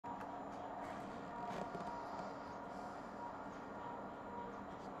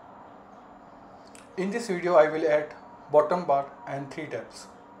In this video I will add bottom bar and 3 tabs.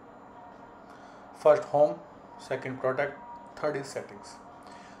 First home, second product, third is settings.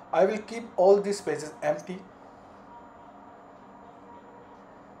 I will keep all these pages empty.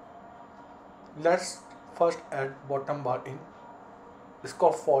 Let's first add bottom bar in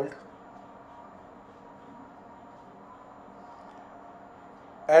Scaffold.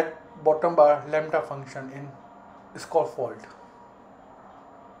 Add bottom bar lambda function in Scaffold.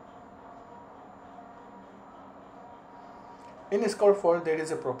 In Scaffold there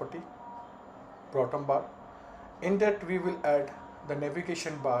is a property bottom bar. In that we will add the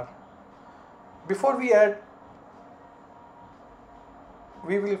navigation bar. Before we add,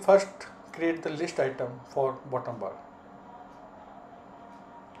 we will first create the list item for bottom bar.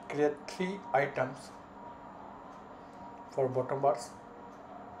 Create 3 items for bottom bars.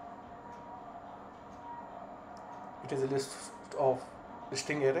 It is a list of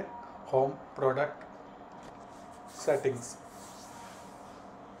listing array, home, product, settings.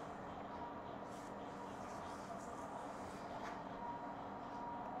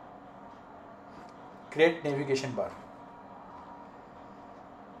 Create navigation bar.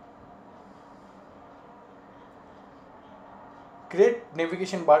 Create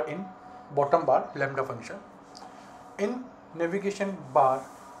navigation bar in bottom bar lambda function. In navigation bar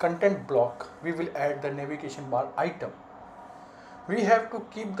content block, we will add the navigation bar item. We have to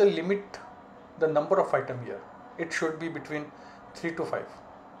keep the limit, the number of item here. It should be between 3 to 5.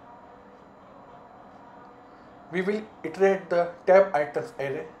 We will iterate the tab items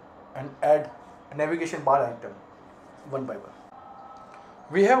array and add navigation bar item one by one.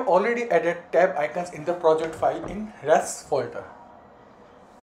 We have already added tab icons in the project file in res folder.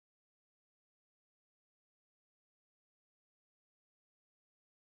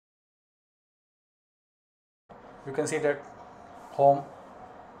 You can see that home,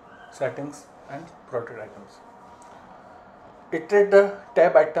 settings and product items. Iterate the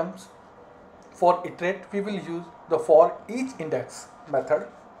tab items. For iterate we will use the for each index method.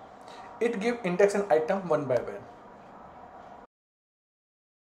 It gives index and item one by one.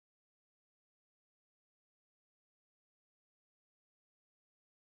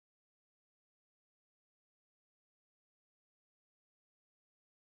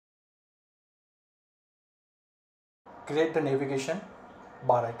 Create the navigation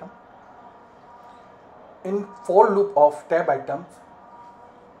bar item. In for loop of tab items,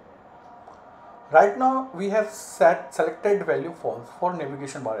 right now we have set selected value false for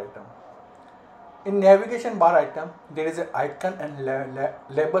navigation bar item. In navigation bar item, there is an icon and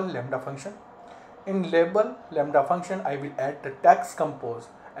label lambda function. In label lambda function, I will add the text compose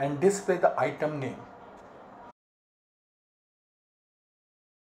and display the item name.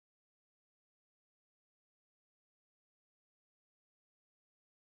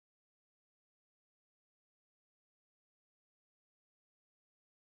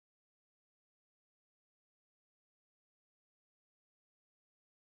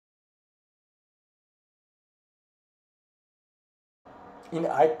 In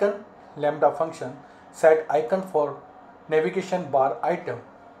icon lambda function, set icon for navigation bar item.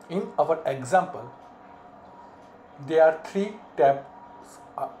 In our example, there are 3 tabs: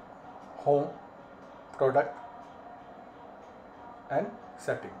 home, product and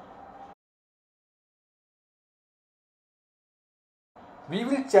setting. We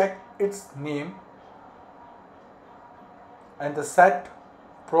will check its name and the set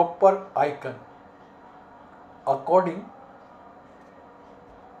proper icon according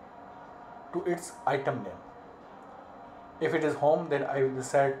to its item name. If it is home, then I will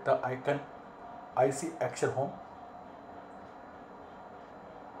set the icon IC action home.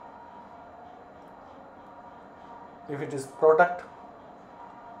 If it is product,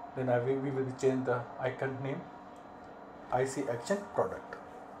 then we will change the icon name IC action product.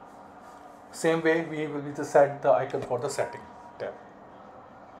 Same way we will set the icon for the setting tab.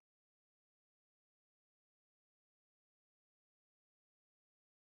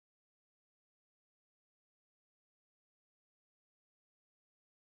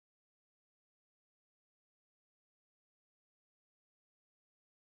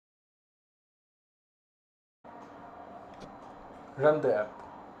 Run the app.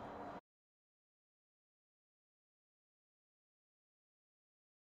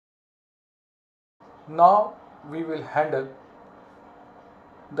 Now we will handle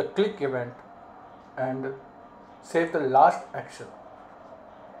the click event and save the last action.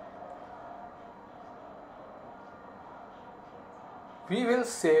 We will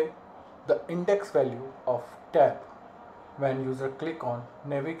save the index value of tab when user click on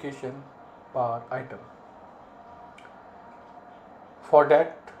navigation bar item. For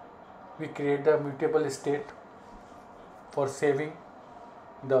that we create the mutable state for saving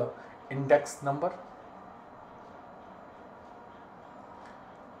the index number,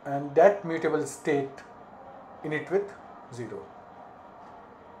 and that mutable state init with 0.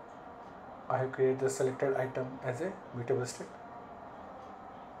 I have created the selected item as a mutable state.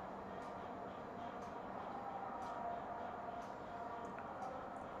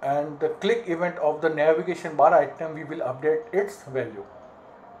 And the click event of the navigation bar item, we will update its value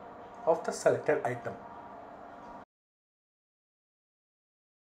of the selected item.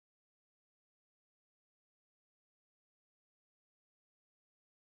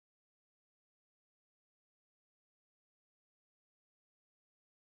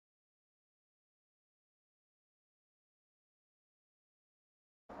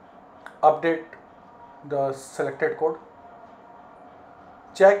 Update the selected code.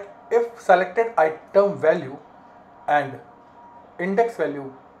 Check if selected item value and index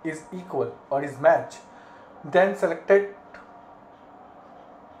value is equal or is match, then selected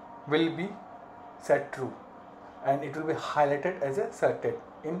will be set true and it will be highlighted as a selected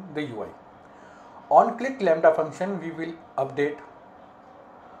in the UI. On click lambda function, we will update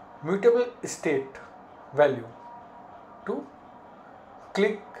mutable state value to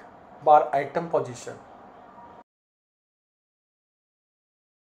click bar item position.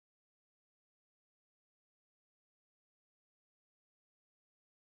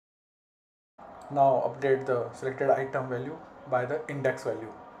 Now update the selected item value by the index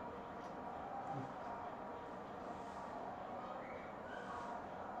value.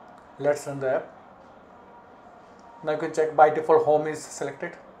 Let's run the app. Now you can check by default home is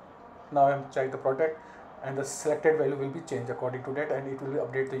selected. Now I have checked the product and the selected value will be changed according to that, and it will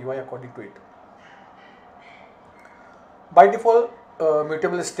update the UI according to it. By default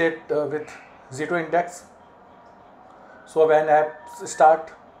mutable state with 0 index. So when app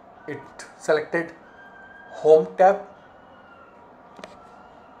start, it selected home tab,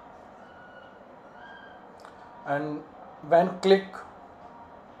 and when click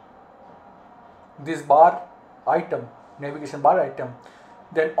this bar item, navigation bar item,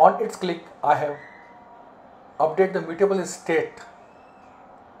 then on its click I have update the mutable state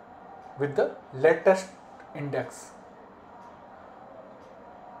with the latest index,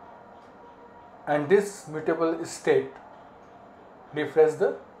 and this mutable state refresh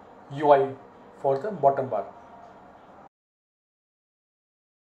the UI for the bottom bar.